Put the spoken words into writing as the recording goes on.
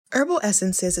Herbal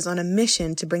Essences is on a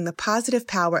mission to bring the positive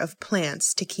power of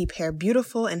plants to keep hair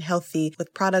beautiful and healthy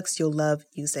with products you'll love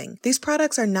using. These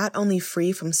products are not only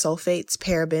free from sulfates,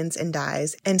 parabens, and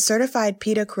dyes, and certified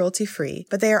PETA cruelty-free,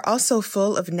 but they are also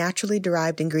full of naturally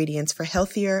derived ingredients for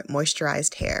healthier,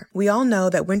 moisturized hair. We all know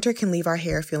that winter can leave our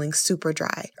hair feeling super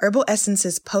dry. Herbal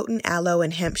Essences' potent aloe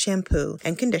and hemp shampoo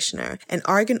and conditioner, and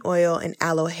argan oil and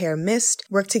aloe hair mist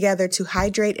work together to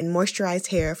hydrate and moisturize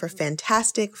hair for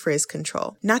fantastic frizz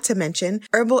control. Not to mention,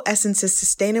 Herbal Essences'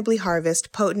 sustainably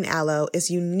harvested potent aloe is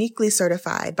uniquely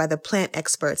certified by the plant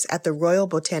experts at the Royal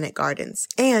Botanic Gardens,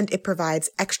 and it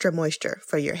provides extra moisture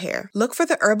for your hair. Look for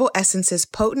the Herbal Essences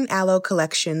Potent Aloe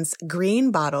Collection's green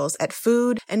bottles at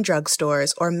food and drug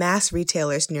stores or mass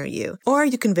retailers near you. Or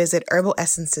you can visit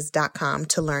herbalessences.com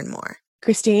to learn more.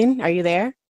 Christine, are you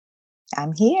there?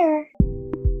 I'm here.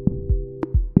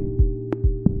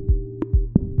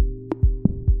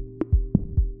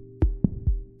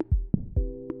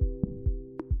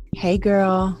 Hey,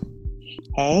 girl.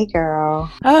 Hey,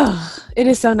 girl. Oh, it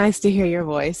is so nice to hear your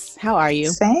voice. How are you?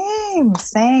 Same.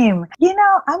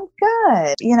 I'm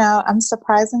good. I'm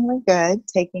surprisingly good,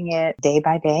 taking it day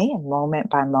by day and moment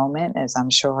by moment, as I'm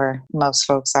sure most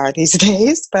folks are these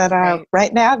days. But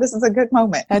right now, this is a good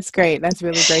moment. That's great. That's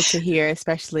really great to hear,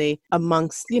 especially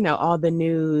amongst, all the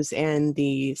news and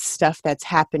the stuff that's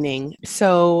happening.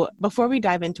 So before we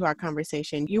dive into our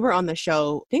conversation, you were on the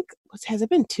show, I think, has it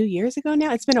been 2 years ago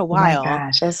now? It's been a while. Oh my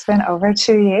gosh, it's been over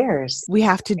 2 years. We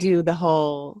have to do the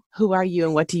whole who are you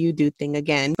and what do you do thing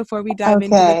again before we dive into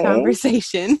the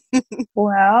conversation.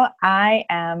 Well, I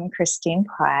am Christine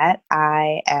Platt.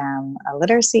 I am a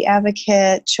literacy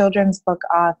advocate, children's book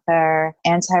author,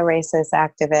 anti-racist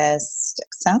activist.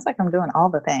 Sounds like I'm doing all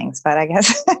the things, but I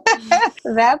guess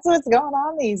that's what's going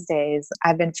on these days.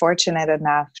 I've been fortunate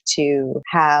enough to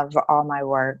have all my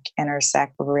work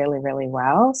intersect really, really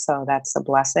well. So that's a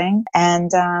blessing.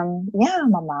 And I'm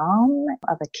a mom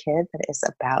of a kid that is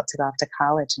about to go off to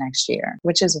college next year,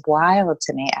 which is wild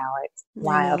to me, Alex.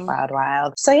 Wild.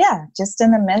 So just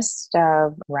in the midst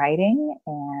of writing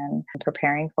and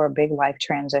preparing for a big life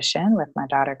transition with my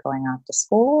daughter going off to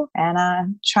school,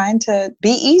 and trying to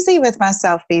be easy with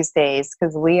myself these days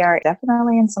because we are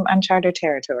definitely in some uncharted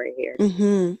territory here.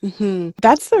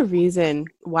 That's the reason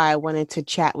why I wanted to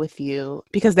chat with you,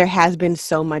 because there has been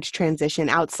so much transition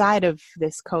outside of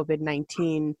this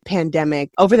COVID-19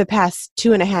 pandemic. Over the past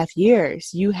 2.5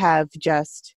 years, you have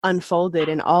just unfolded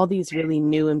in all these really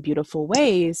new and beautiful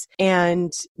ways.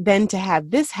 And then to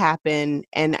have this happen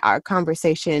and our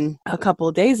conversation a couple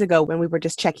of days ago when we were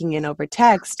just checking in over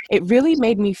text, it really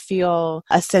made me feel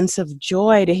a sense of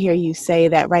joy to hear you say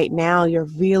that right now you're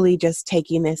really just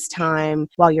taking this time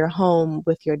while you're home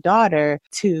with your daughter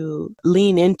to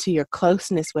lean into your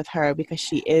closeness with her because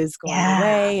she is going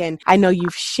away. And I know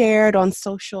you've shared on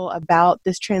social about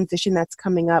this transition that's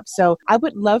coming up. So I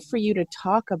would love for you to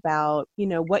talk about,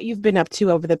 what you've been up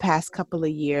to over the past couple of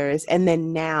years. And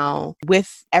then now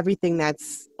with everything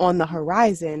that's on the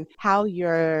horizon, how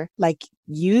you're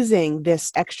using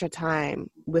this extra time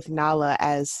with Nala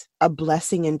as a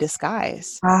blessing in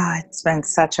disguise. It's been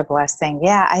such a blessing.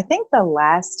 Yeah, I think the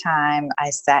last time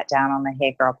I sat down on the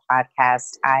Hey Girl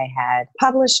podcast, I had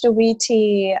published a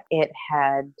WeTea. It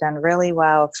had done really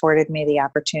well, afforded me the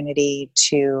opportunity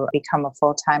to become a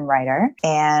full-time writer.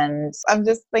 And I'm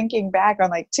just thinking back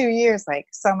on 2 years,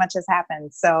 so much has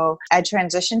happened. So I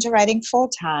transitioned to writing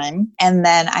full-time. And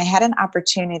then I had an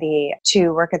opportunity to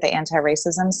work at the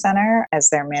Anti-Racism Center as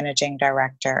their managing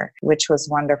director, which was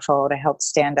wonderful to help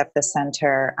stand up the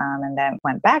center. And then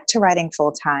went back to writing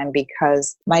full-time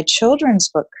because my children's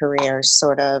book career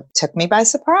sort of took me by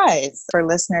surprise. For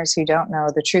listeners who don't know,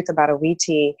 The Truth About a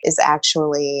WeTea is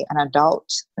actually an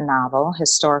adult novel,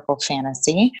 historical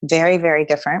fantasy, very, very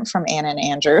different from Anne and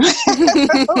Andrew, which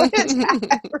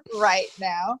I write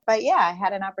now. But I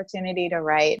had an opportunity to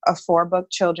write a 4-book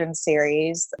children's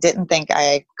series. Didn't think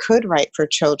I could write for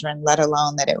children, let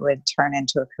alone that it would turn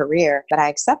into a career. But I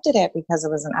accepted it because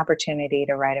it was an opportunity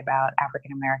to write about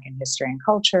African American history and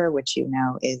culture, which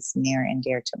is near and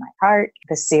dear to my heart.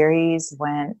 The series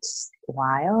went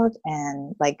wild,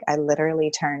 and I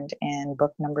literally turned in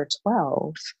book number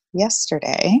 12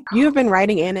 yesterday. You have been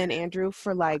writing Anna and Andrew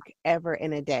for ever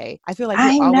in a day. I feel like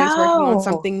you're always working on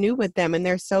something new with them, and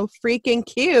they're so freaking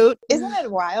cute. Isn't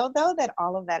it wild though that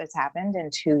all of that has happened in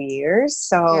 2 years?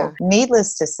 So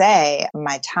needless to say,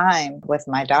 my time with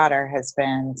my daughter has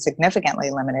been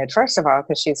significantly limited. First of all,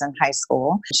 because she's in high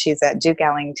school. She's at Duke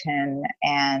Ellington,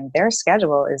 and their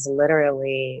schedule is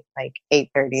literally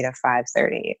 8:30 to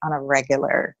 5:30 on a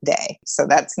regular day. So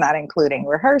that's not including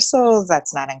rehearsals.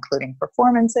 That's not including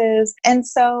performances. classes. And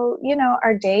so,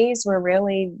 our days were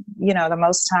really, the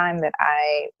most time that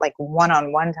I, like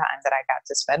one-on-one time that I got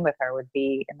to spend with her would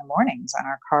be in the mornings on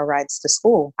our car rides to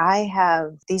school. I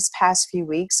have these past few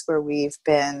weeks where we've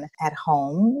been at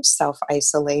home,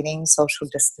 self-isolating, social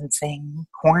distancing,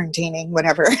 quarantining,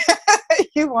 whatever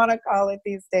you want to call it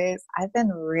these days. I've been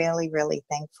really, really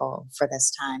thankful for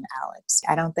this time, Alex.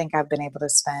 I don't think I've been able to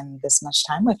spend this much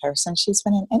time with her since she's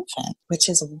been an infant, which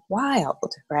is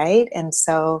wild, right? And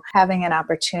so having an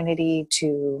opportunity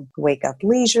to wake up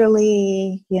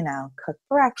leisurely, cook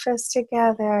breakfast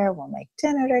together, we'll make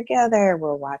dinner together,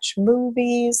 we'll watch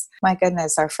movies. My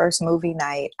goodness, our first movie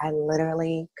night, I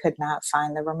literally could not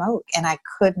find the remote. And I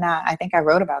think I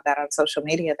wrote about that on social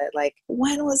media that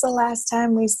when was the last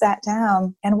time we sat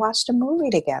down and watched a movie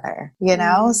together,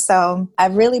 So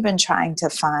I've really been trying to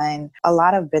find a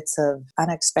lot of bits of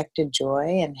unexpected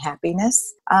joy and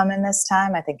happiness in this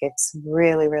time. I think it's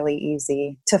really, really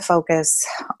easy to focus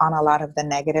on a lot of the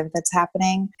negative that's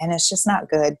happening. And it's just not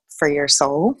good for your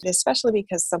soul, especially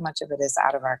because so much of it is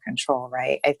out of our control,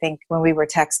 right? I think when we were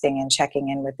texting and checking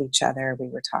in with each other, we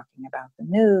were talking about the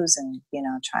news and,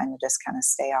 trying to just kind of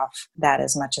stay off that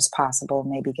as much as possible,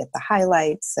 maybe get the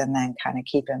highlights and then kind of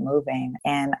keep it moving.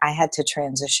 And I had to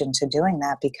transition to doing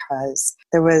that because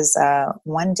there was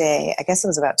one day, I guess it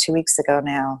was about 2 weeks ago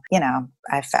now,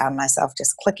 I found myself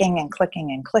just clicking and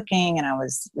clicking and clicking. And I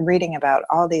was reading about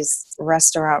all these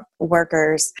restaurant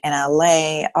workers in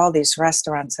LA, all these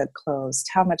restaurants had closed,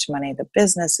 how much money the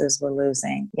businesses were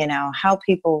losing, how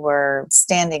people were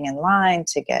standing in line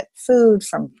to get food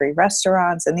from free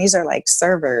restaurants. And these are like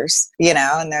servers,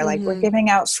 and they're like, we're giving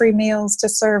out free meals to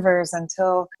servers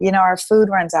until, our food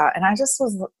runs out. And I just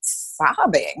was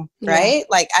sobbing, right?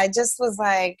 Yeah. I just was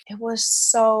it was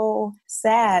so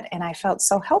sad. And I felt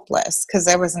so helpless because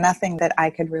there was nothing that I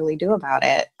could really do about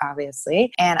it,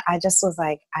 obviously. And I just was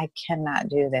I cannot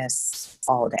do this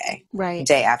all day, right?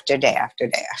 Day after day after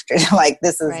day after.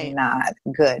 This is right. Not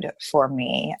good for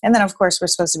me. And then, of course, we're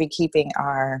supposed to be keeping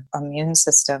our immune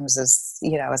systems as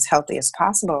healthy as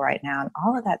possible right now. And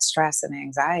all of that stress and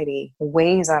anxiety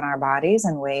weighs on our bodies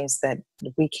in ways that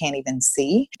we can't even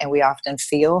see. And we often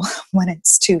feel when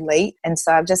it's too late. And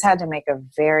so I've just had to make a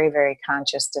very, very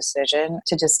conscious decision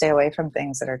to just stay away from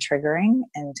things that are triggering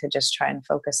and to just try and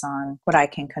focus on what I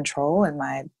can control in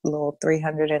my little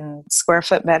 300 square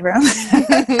foot bedroom.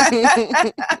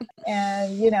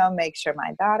 And, make sure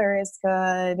my daughter is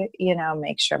good,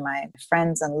 make sure my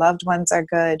friends and loved ones are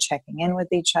good, checking in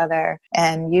with each other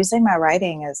and using my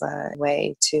writing as a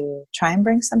way to try and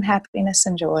bring some happiness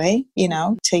and joy,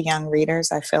 to young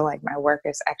readers. I feel like my work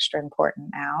is extra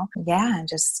important now. Yeah. And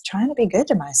just trying to be good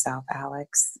to myself,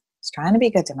 Alex. Just trying to be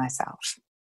good to myself.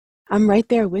 I'm right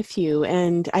there with you.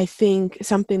 And I think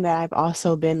something that I've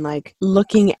also been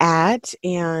looking at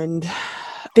and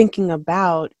thinking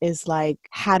about is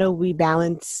how do we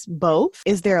balance both?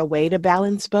 Is there a way to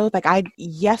balance both?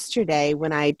 Yesterday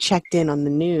when I checked in on the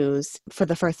news for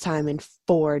the first time in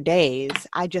 4 days,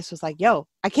 I just was yo,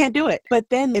 I can't do it. But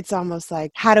then it's almost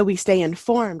how do we stay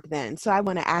informed then? So I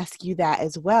want to ask you that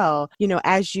as well.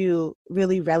 As you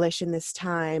really relish in this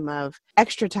time of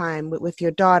extra time with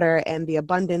your daughter and the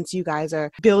abundance you guys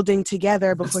are building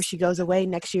together before she goes away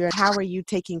next year, how are you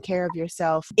taking care of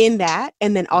yourself in that?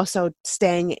 And then also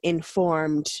staying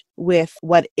informed with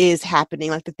what is happening,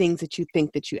 the things that you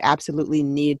think that you absolutely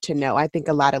need to know. I think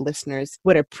a lot of listeners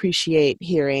would appreciate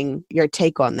hearing your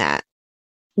take on that.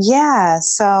 Yeah,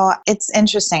 so it's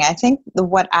interesting. I think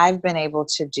what I've been able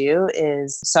to do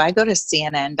is, so I go to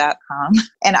CNN.com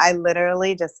and I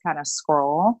literally just kind of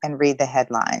scroll and read the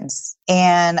headlines.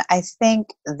 And I think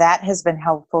that has been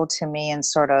helpful to me in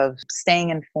sort of staying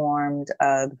informed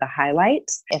of the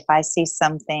highlights. If I see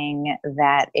something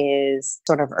that is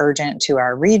sort of urgent to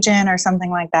our region or something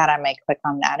like that, I may click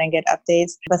on that and get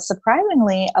updates. But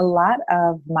surprisingly, a lot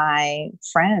of my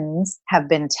friends have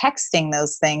been texting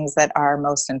those things that are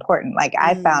most important.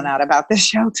 I found out about the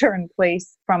shelter in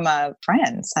place from a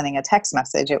friend sending a text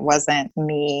message. It wasn't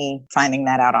me finding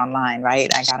that out online,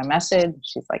 right? I got a message.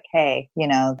 She's like, hey,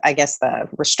 I guess the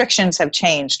restrictions have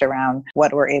changed around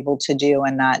what we're able to do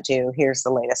and not do. Here's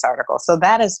the latest article. So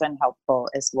that has been helpful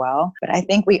as well. But I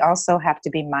think we also have to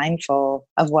be mindful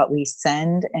of what we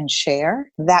send and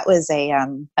share. That was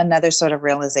another sort of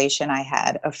realization I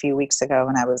had a few weeks ago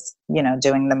when I was,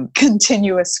 doing the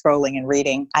continuous scrolling and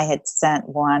reading. I had sent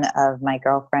one of my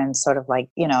girlfriends sort of like,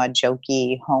 a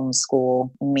jokey homeschool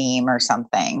meme or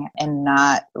something, and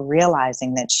not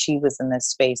realizing that she was in this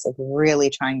space of really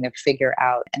trying to figure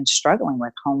out and struggling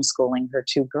with homeschooling her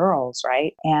two girls,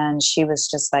 right? And she was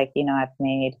just like, I've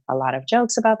made a lot of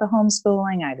jokes about the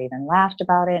homeschooling. I've even laughed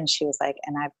about it. And she was like,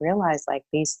 and I've realized like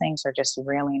these things are just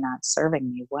really not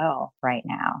serving me well right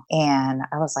now. And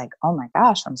I was like, oh my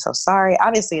gosh, I'm so sorry.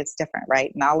 Obviously it's different,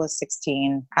 right? Nala's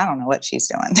 16. I don't know what she's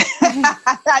doing.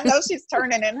 I know she's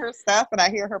turning in her stuff and I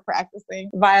hear her practicing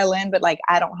violin, but like,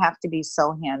 I don't have to be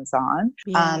so hands-on.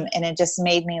 Yeah. And it just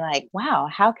made me like, wow,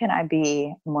 how can I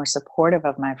be more supportive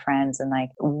of my friends? And like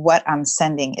what I'm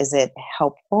sending, is it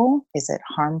helpful? Is it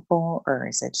harmful? Or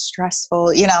is it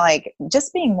stressful? Like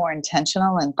just being more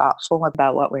intentional and thoughtful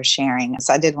about what we're sharing.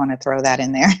 So I did want to throw that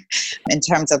in there in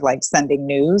terms of like sending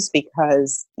news,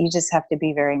 because you just have to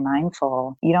be very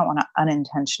mindful. You don't want to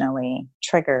unintentionally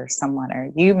trigger someone,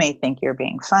 or you may think you're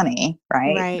being funny,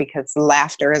 right? Because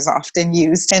laughter is often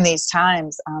used in these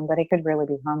times, but it could really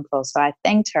be harmful. So I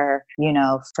thanked her,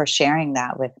 for sharing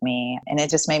that with me. And it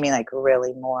just made me like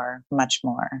really much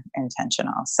more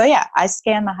intentional. So yeah, I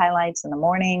scan the highlights in the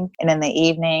morning and in the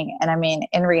evening. And I mean,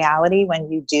 in reality,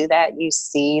 when you do that, you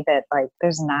see that like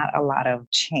there's not a lot of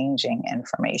changing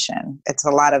information. It's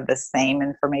a lot of the same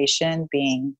information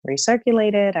being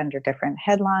recirculated under different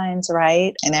headlines,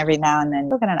 right? And every now and then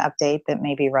you'll get an update that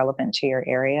may be relevant to your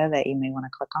area that you may want to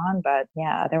click on. But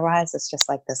yeah, otherwise it's just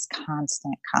like this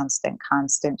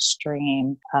constant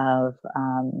stream of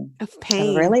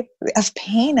pain. Of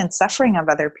pain and suffering of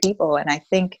other people. And I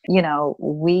think,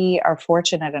 we are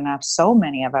fortunate enough, so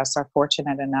many of us are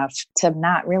fortunate enough to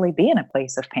not really be in a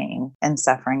place of pain and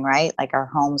suffering, right? Like our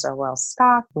homes are well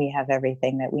stocked. We have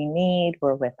everything that we need.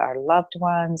 We're with our loved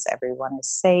ones. Everyone is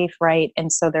safe, right?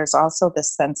 And so there's also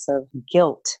this sense of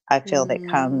guilt, I feel, that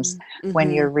comes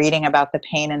when you're reading about the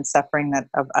pain and suffering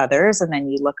of others. And then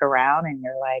you look around and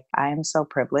you're like, I am so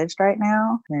privileged right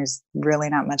now. There's really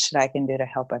not much that I can do to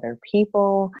help other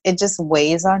people. It just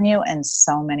weighs on you in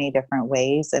so many different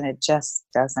ways. And it just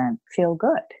doesn't feel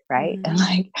good, right? And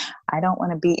like, I don't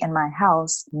want to be in my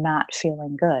house not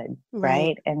feeling good,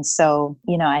 right? And so,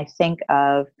 I think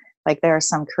of like, there are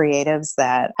some creatives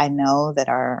that I know that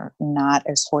are not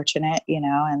as fortunate,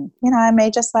 and, I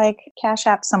may just like cash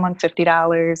app someone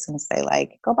 $50 and say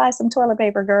like, go buy some toilet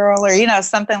paper, girl, or,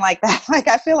 something like that. Like,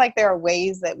 I feel like there are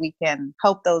ways that we can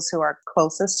help those who are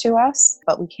closest to us,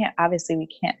 but we can't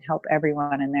help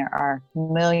everyone. And there are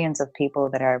millions of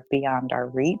people that are beyond our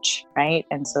reach, right?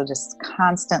 And so just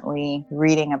constantly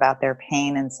reading about their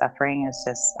pain and suffering is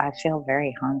just, I feel,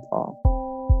 very harmful.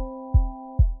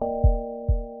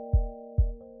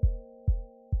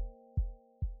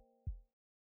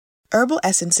 Herbal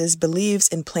Essences believes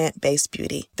in plant-based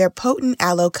beauty. Their potent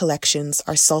aloe collections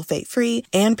are sulfate-free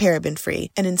and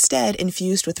paraben-free, and instead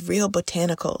infused with real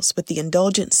botanicals with the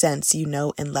indulgent scents you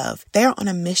know and love. They are on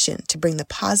a mission to bring the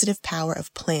positive power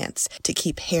of plants to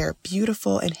keep hair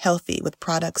beautiful and healthy with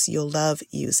products you'll love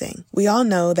using. We all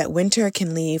know that winter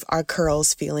can leave our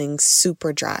curls feeling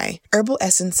super dry. Herbal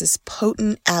Essences'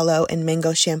 potent aloe and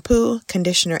mango shampoo,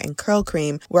 conditioner, and curl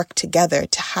cream work together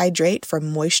to hydrate for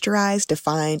moisturized,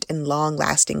 defined, and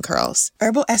long-lasting curls.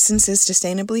 Herbal Essences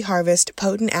Sustainably Harvest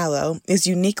Potent Aloe is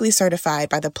uniquely certified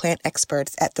by the plant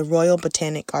experts at the Royal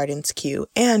Botanic Gardens Kew,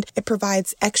 and it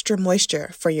provides extra moisture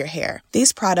for your hair.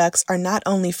 These products are not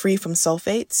only free from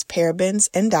sulfates, parabens,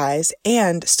 and dyes,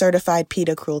 and certified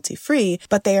PETA cruelty-free,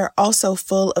 but they are also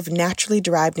full of naturally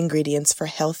derived ingredients for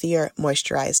healthier,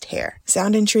 moisturized hair.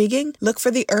 Sound intriguing? Look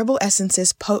for the Herbal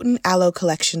Essences Potent Aloe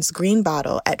Collection's green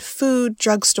bottle at food,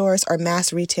 drugstores, or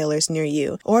mass retailers near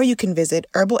you, or you can visit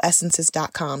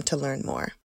herbalessences.com to learn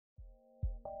more.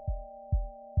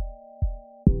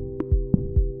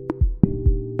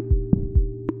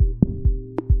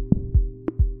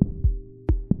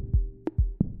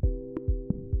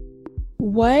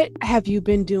 What have you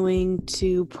been doing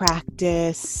to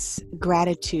practice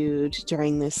gratitude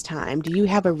during this time? Do you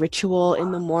have a ritual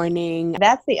in the morning?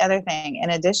 That's the other thing. In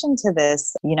addition to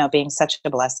this, being such a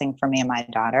blessing for me and my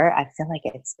daughter, I feel like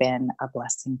it's been a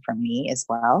blessing for me as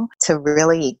well to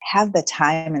really have the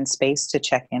time and space to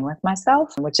check in with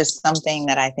myself, which is something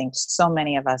that I think so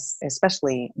many of us,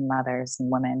 especially mothers and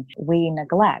women, we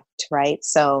neglect, right?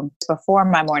 So before,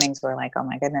 my mornings were like, oh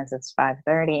my goodness, it's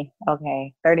 5:30.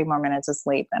 Okay, 30 more minutes of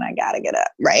asleep and I got to get up.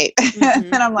 Right.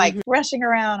 Mm-hmm, And I'm like mm-hmm. rushing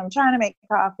around. I'm trying to make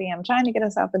coffee. I'm trying to get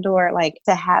us out the door. Like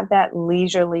to have that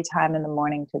leisurely time in the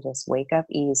morning to just wake up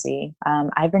easy.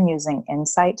 I've been using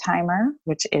Insight Timer,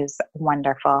 which is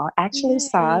wonderful. I actually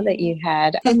saw that you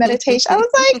had a meditation. I was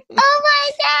like, oh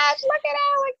my gosh, look at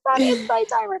Alex on Insight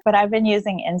Timer. But I've been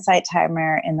using Insight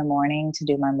Timer in the morning to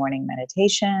do my morning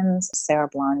meditations. Sarah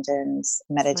Blondin's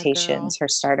meditations, her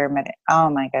starter oh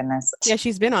my goodness. Yeah,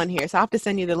 she's been on here, so I'll have to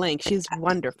send you the link. She's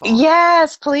wonderful.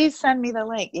 Yes, please send me the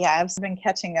link. Yeah, I've been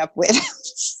catching up with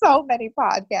so many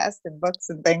podcasts and books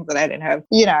and things that I didn't have.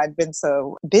 I'd been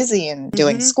so busy and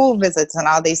doing school visits and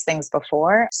all these things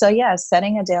before. So yeah,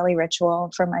 setting a daily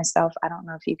ritual for myself. I don't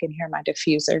know if you can hear my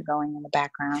diffuser going in the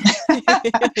background.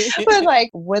 But like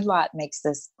Woodlot makes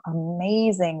this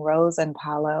amazing rose and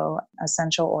palo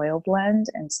essential oil blend.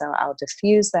 And so I'll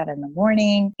diffuse that in the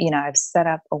morning. I've set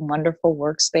up a wonderful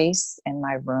workspace in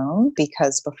my room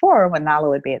because before when Nala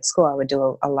would be at school, I would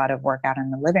do a lot of work out in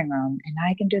the living room, and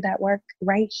I can do that work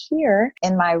right here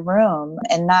in my room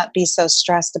and not be so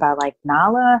stressed about like,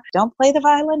 Nala, don't play the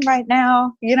violin right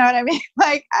now. You know what I mean?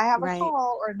 Like I have a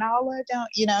call, or Nala,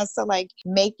 don't, so like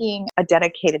making a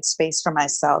dedicated space for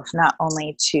myself, not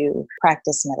only to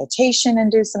practice meditation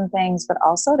and do some things, but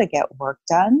also to get work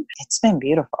done. It's been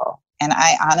beautiful. And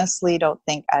I honestly don't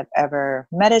think I've ever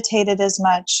meditated as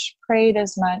much, prayed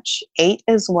as much, ate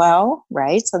as well,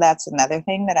 right? So that's another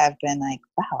thing that I've been like,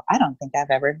 wow, I don't think I've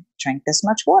ever drank this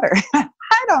much water.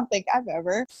 I don't think I've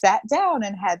ever sat down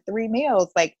and had 3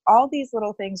 meals. Like all these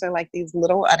little things are like these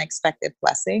little unexpected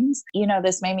blessings.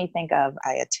 This made me think of,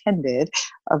 I attended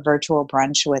a virtual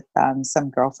brunch with some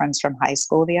girlfriends from high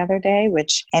school the other day,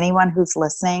 which anyone who's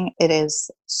listening, it is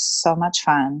so much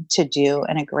fun to do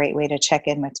and a great way to check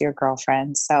in with your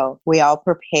girlfriends. So we all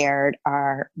prepared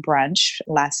our brunch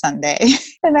last Sunday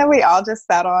and then we all just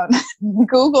sat on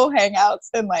Google Hangouts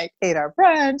and like ate our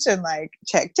brunch and like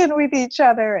checked in with each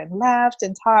other and laughed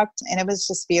and talked. And it was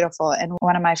just beautiful. And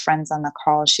one of my friends on the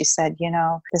call, she said,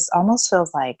 this almost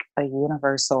feels like a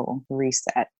universal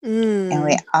reset. And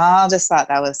we all just thought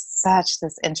that was such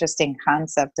this interesting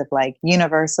concept of like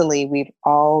universally, we've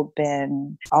all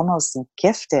been almost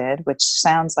gifted, which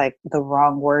sounds like the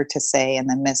wrong word to say in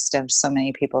the midst of so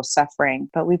many people suffering,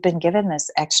 but we've been given this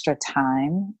extra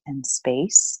time and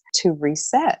space to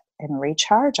reset and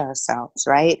recharge ourselves,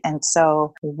 right? And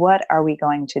so what are we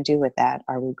going to do with that?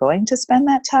 Are we going to spend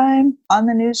that time on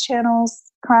the news channels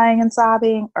crying and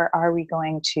sobbing, or are we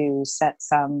going to set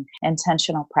some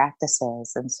intentional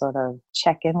practices and sort of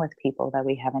check in with people that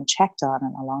we haven't checked on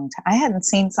in a long time? I hadn't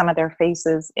seen some of their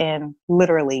faces in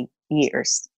literally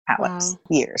years. Alex,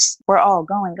 years. We're all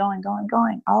going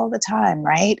all the time,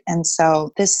 right? And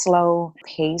so this slow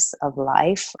pace of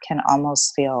life can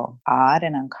almost feel odd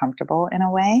and uncomfortable in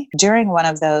a way. During one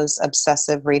of those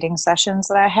obsessive reading sessions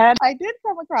that I had, I did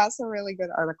come across a really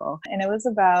good article, and it was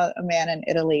about a man in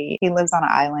Italy. He lives on an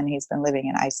island. He's been living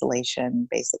in isolation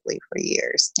basically for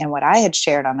years. And what I had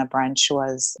shared on the brunch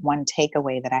was one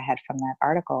takeaway that I had from that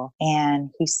article. And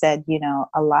he said,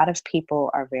 a lot of people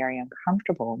are very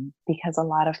uncomfortable because a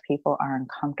lot of people are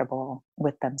uncomfortable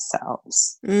with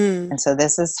themselves. And so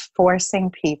this is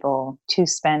forcing people to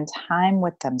spend time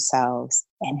with themselves.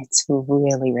 And it's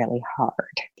really, really hard.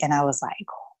 And I was like,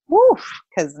 woof,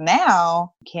 because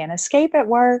now you can't escape at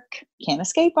work, can't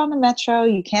escape on the metro,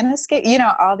 you can't escape,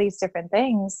 all these different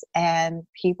things. And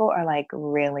people are like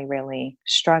really, really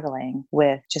struggling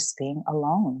with just being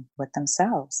alone with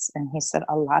themselves. And he said,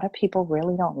 a lot of people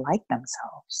really don't like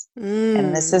themselves.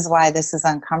 And this is why this is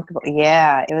uncomfortable.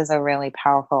 Yeah, it was a really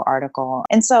powerful article.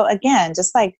 And so again,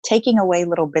 just like taking away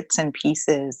little bits and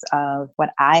pieces of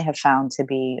what I have found to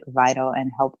be vital and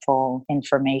helpful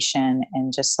information,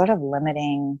 and just sort of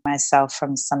limiting myself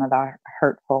from some of the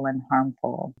hurtful and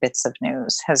harmful bits of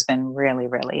news has been really,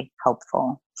 really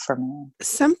helpful for me.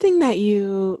 Something that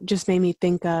you just made me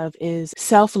think of is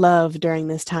self-love during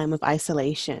this time of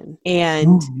isolation,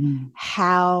 and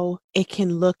how it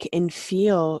can look and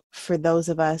feel for those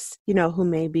of us, who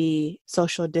may be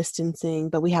social distancing,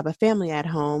 but we have a family at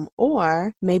home,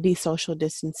 or maybe social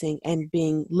distancing and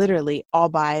being literally all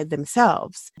by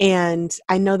themselves. And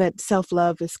I know that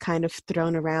self-love is kind of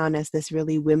thrown around as this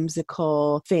really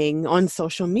whimsical thing on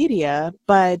social media,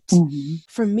 but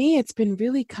for me, it's been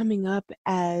really coming up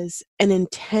as as an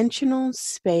intentional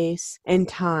space and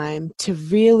time to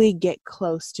really get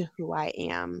close to who I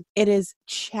am. It is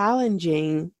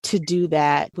challenging to do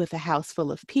that with a house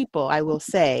full of people, I will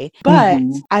say, but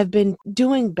I've been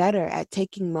doing better at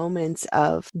taking moments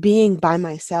of being by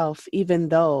myself, even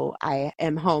though I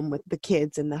am home with the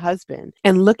kids and the husband,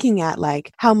 and looking at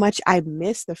like how much I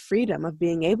miss the freedom of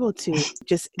being able to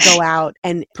just go out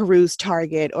and peruse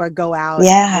Target or go out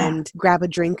and grab a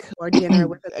drink or dinner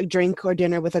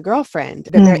with a girlfriend.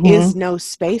 That there is no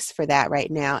space for that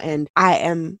right now. And I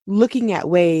am looking at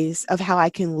ways of how I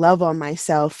can love on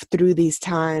myself through these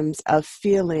times of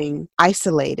feeling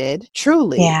isolated,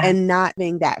 truly, and not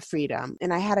being that freedom.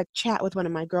 And I had a chat with one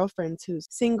of my girlfriends who's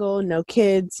single, no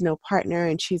kids, no partner,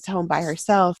 and she's home by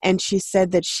herself. And she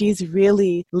said that she's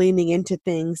really leaning into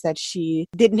things that she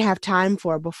didn't have time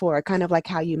for before, kind of like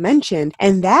how you mentioned.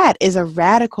 And that is a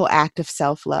radical act of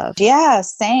self-love. Yeah,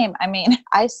 same. I mean,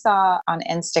 I saw on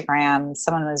Instagram,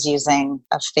 someone was using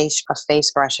a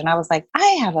face brush, and I was like,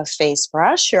 I have a face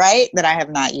brush, right? That I have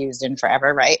not used in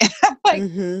forever, right? Like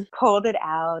pulled it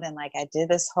out and like I did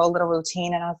this whole little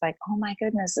routine, and I was like, oh my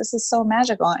goodness, this is so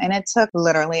magical. And it took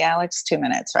literally, Alex, 2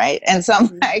 minutes, right? And so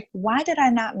I'm like, why did I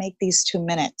not make these 2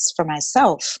 minutes for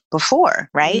myself before,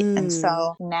 right? And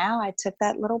so now I took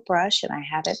that little brush and I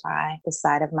have it by the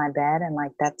side of my bed, and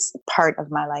like that's part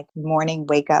of my like morning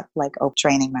wake up, like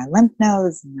training my lymph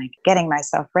nodes and like getting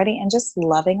myself ready and just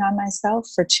loving on myself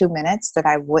for 2 minutes that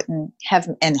I wouldn't have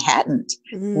and hadn't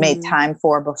made time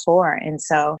for before. And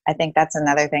so I think that's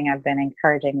another thing I've been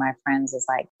encouraging my friends is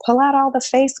like, pull out all the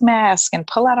face masks and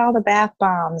pull out all the bath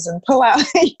bombs and pull out,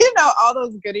 all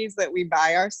those goodies that we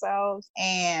buy ourselves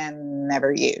and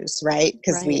never use, right?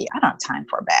 Because I don't have time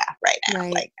for a bath right now.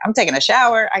 Right. Like I'm taking a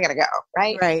shower, I gotta go,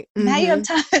 right? Right. Now you have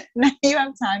time. Now you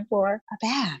have time for a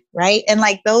bath, right? And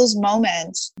like those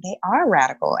moments, they are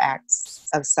radical acts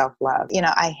of self-love.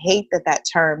 I hate that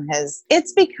term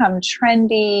it's become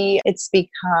trendy. It's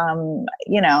become,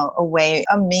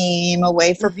 a meme, a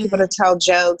way for people to tell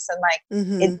jokes. And like,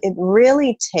 it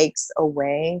really takes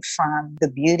away from the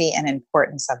beauty and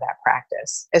importance of that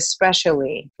practice,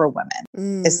 especially for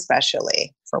women,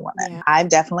 especially for women. Yeah. I've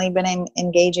definitely been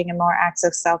engaging in more acts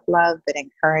of self-love, been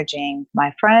encouraging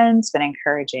my friends, been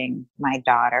encouraging my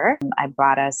daughter. I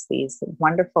bought us these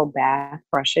wonderful bath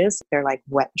brushes. They're like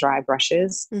wet, dry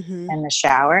brushes in the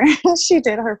shower. She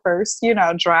did her first,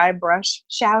 dry brush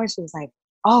shower. She was like,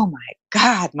 oh my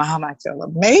God, Mom, I feel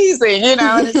amazing, and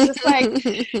it's just like,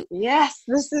 yes,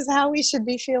 this is how we should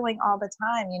be feeling all the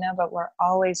time, but we're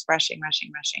always rushing.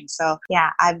 So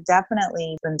yeah, I've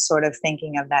definitely been sort of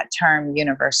thinking of that term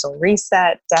universal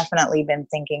reset, definitely been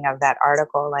thinking of that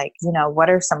article, like, what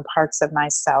are some parts of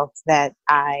myself that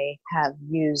I have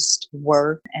used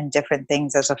work and different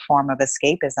things as a form of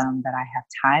escapism that I have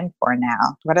time for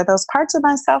now? What are those parts of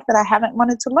myself that I haven't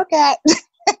wanted to look at?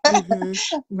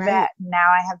 That now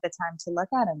I have the time to look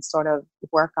at and sort of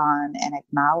work on and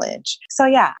acknowledge. So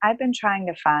yeah, I've been trying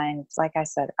to find, like I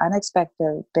said,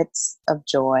 unexpected bits of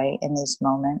joy in these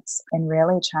moments and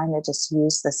really trying to just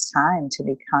use this time to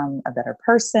become a better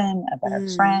person, a better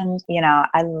friend.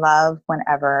 I love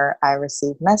whenever I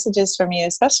receive messages from you,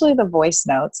 especially the voice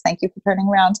notes. Thank you for turning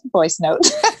around to voice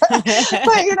notes. But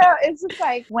it's just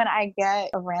like when I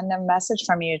get a random message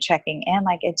from you checking in,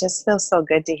 like it just feels so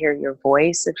good to hear your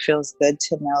voice. It feels good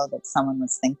to know that someone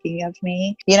was thinking of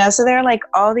me, so there are like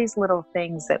all these little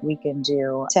things that we can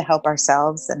do to help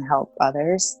ourselves and help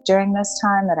others during this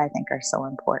time that I think are so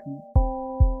important.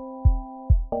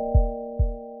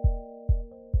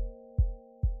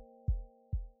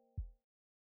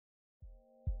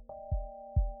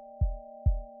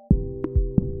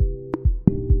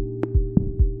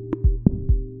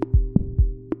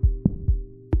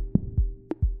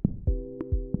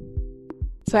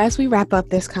 So as we wrap up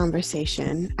this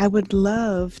conversation, I would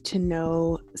love to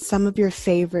know some of your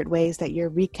favorite ways that you're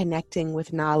reconnecting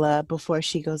with Nala before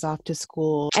she goes off to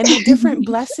school, and the different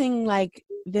blessings that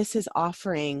this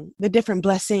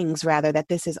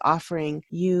is offering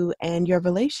you and your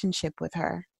relationship with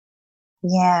her.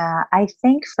 Yeah, I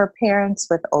think for parents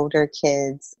with older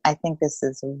kids, I think this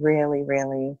is really,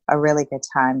 really a really good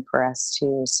time for us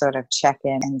to sort of check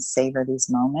in and savor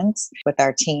these moments with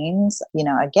our teens,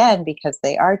 again, because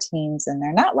they are teens and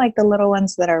they're not like the little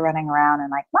ones that are running around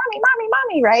and like,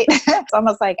 mommy, right? It's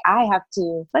almost like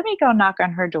let me go knock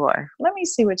on her door. Let me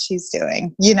see what she's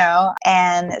doing,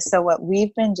 And so what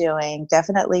we've been doing,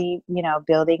 definitely,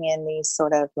 building in these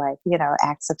sort of like,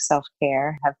 acts of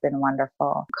self-care have been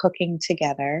wonderful. Cooking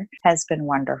together has been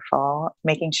wonderful.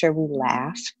 Making sure we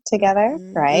laugh together,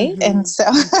 right? Mm-hmm. And so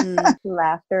Mm-hmm.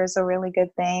 laughter is a really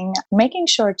good thing. Making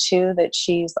sure too that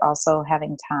she's also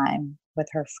having time with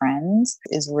her friends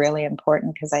is really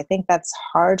important, because I think that's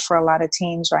hard for a lot of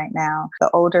teens right now. The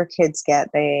older kids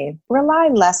they rely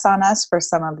less on us for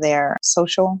some of their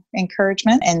social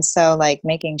encouragement. And so like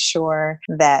making sure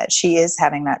that she is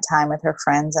having that time with her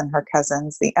friends and her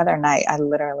cousins. The other night, I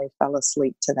literally fell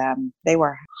asleep to them. They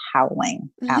were howling,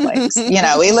 Alex.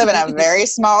 We live in a very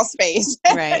small space.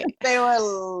 Right. They were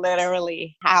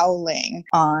literally howling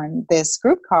on this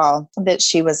group call that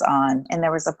she was on. And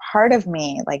there was a part of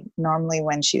me, like normally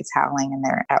when she's howling and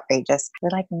they're outrageous,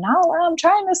 they're like, no, I'm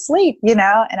trying to sleep, And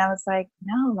I was like,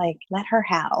 no, like let her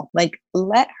howl. Like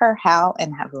let her howl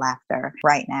and have laughter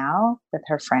right now with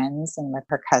her friends and with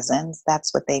her cousins.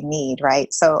 That's what they need,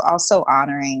 right? So also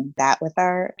honoring that with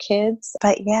our kids.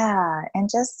 But yeah, and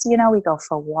just, we go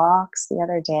for walks. The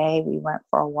other day we went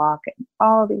for a walk and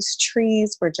all these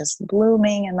trees were just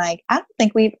blooming. And like, I don't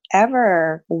think we've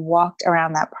ever walked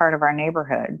around that part of our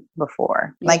neighborhood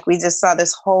before. Yeah. Like we just saw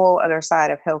this whole other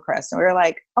side of Hillcrest and we were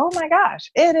like, oh my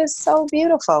gosh, it is so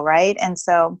beautiful, right? And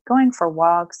so going for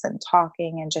walks and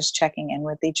talking and just checking in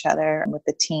with each other and with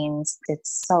the teens,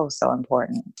 it's so, so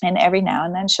important. And every now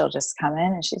and then she'll just come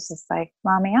in and she's just like,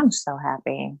 Mommy, I'm so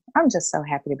happy. I'm just so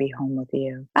happy to be home with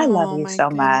you. I love you so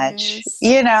much.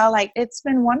 Like it's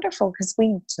been wonderful because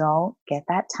we don't get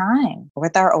that time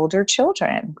with our older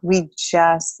children. We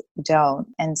just don't.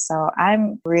 And so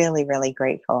I'm really, really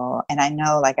grateful. And I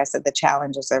know, like I said, the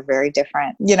challenges are very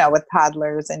different, with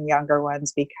toddlers and younger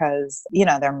ones because,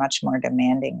 they're much more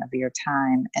demanding of your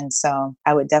time. And so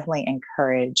I would definitely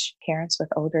encourage parents with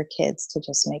older kids to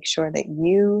just make sure that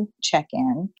you check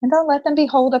in and don't let them be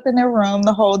holed up in their room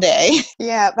the whole day.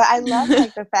 Yeah. But I love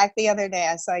like the fact the other day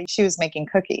I saw she was making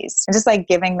cookies and just like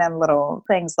giving them little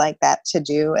things like that to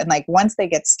do. And like once they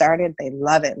get started, they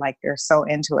love it. Like they're so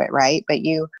into it. Right. But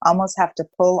you almost have to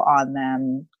pull on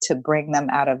them to bring them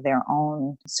out of their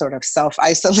own sort of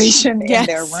self-isolation in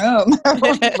their room.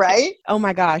 Right. Oh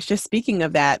my gosh. Just speaking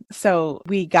of that. So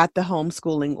we got the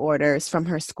homeschooling orders from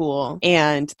her school.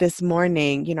 And this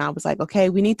morning, I was like, okay,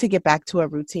 we need to get back to a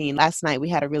routine. Last night we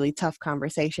had a really tough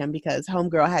conversation because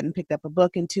homegirl hadn't picked up a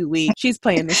book in 2 weeks. She's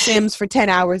playing The Sims for 10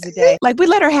 hours a day. Like we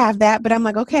let her have that, but I'm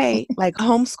like, okay, like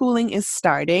homeschooling is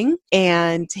starting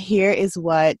and here is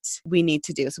what we need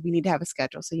to do. So we need to have a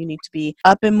schedule. So you need to be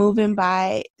up and moving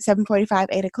by 7:45,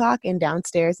 8 o'clock and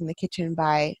downstairs in the kitchen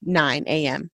by 9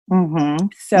 a.m. Mm-hmm.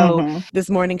 So this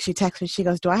morning she texted me, she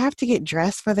goes, do I have to get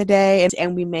dressed for the day?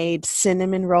 And we made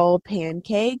cinnamon roll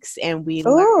pancakes and we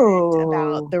learned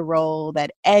about the role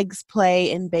that eggs play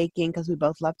in baking because we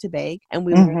both love to bake. And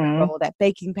we learned the role that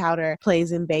baking powder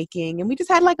plays in baking. And we just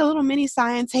had like a little mini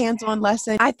science hands-on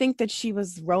lesson. I think that she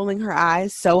was rolling her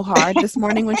eyes so hard this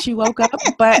morning when she woke up.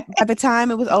 But by the time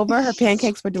it was over, her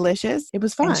pancakes were delicious. It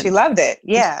was fun. And she loved it.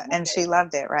 Yeah. And she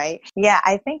loved it. Right. Yeah.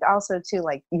 I think also too,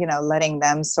 like, letting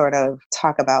them sort of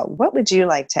talk about what would you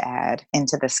like to add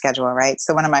into the schedule, right?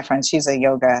 So one of my friends, she's a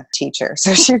yoga teacher.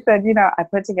 So she said, I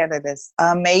put together this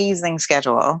amazing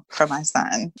schedule for my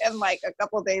son. And like a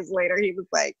couple of days later, he was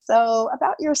like, so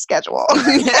about your schedule.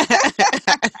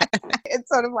 It's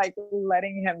sort of like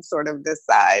letting him sort of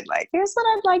decide, like, here's what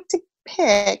I'd like to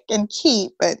pick and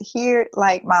keep, but here,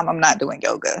 like, Mom, I'm not doing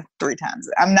yoga 3 times.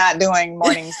 I'm not doing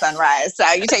morning sunrise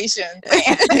salutations.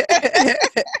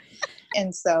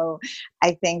 And so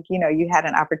I think, you had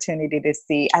an opportunity to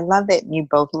see, I love that you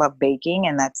both love baking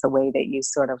and that's the way that you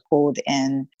sort of pulled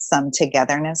in some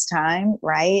togetherness time,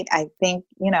 right? I think,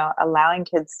 allowing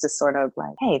kids to sort of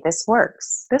like, hey, this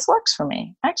works. This works for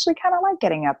me. I actually kind of like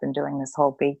getting up and doing this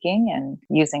whole baking and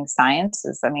using science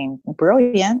is,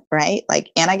 brilliant, right? Like,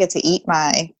 and I get to eat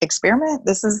my experiment.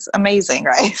 This is amazing,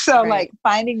 right? So like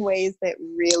finding ways that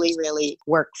really, really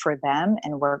work for them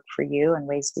and work for you and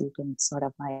ways that you can sort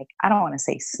of like, I don't want to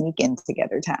say sneak in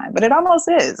together time, but it almost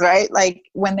is, right? Like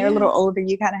when they're a little older,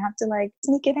 you kind of have to like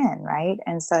sneak it in, right?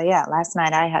 And so, yeah, last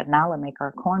night I had Nala make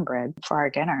our cornbread for our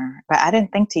dinner, but I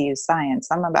didn't think to use science.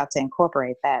 I'm about to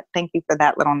incorporate that. Thank you for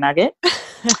that little nugget.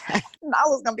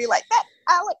 Nala's going to be like, that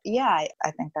Yeah,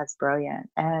 I think that's brilliant.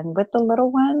 And with the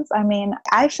little ones,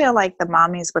 I feel like the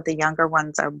mommies with the younger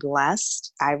ones are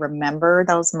blessed. I remember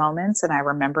those moments and I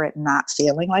remember it not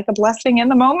feeling like a blessing in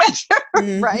the moment,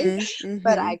 right? Mm-hmm.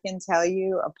 But I can tell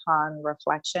you upon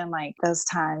reflection, like those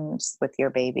times with your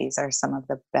babies are some of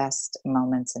the best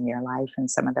moments in your life and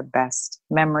some of the best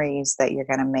memories that you're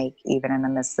going to make even in the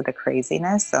midst of the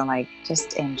craziness. So like,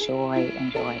 just enjoy.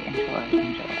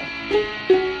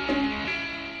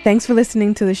 Thanks for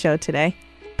listening to the show today.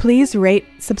 Please rate,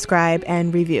 subscribe,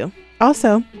 and review.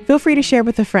 Also, feel free to share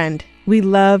with a friend. We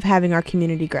love having our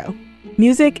community grow.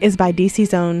 Music is by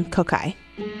DC's own Kokai.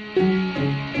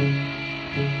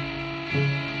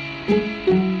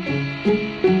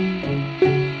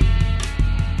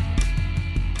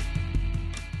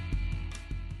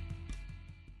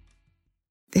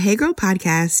 The Hey Girl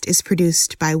podcast is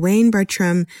produced by Wayne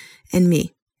Bertram and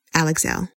me, Alex Elle.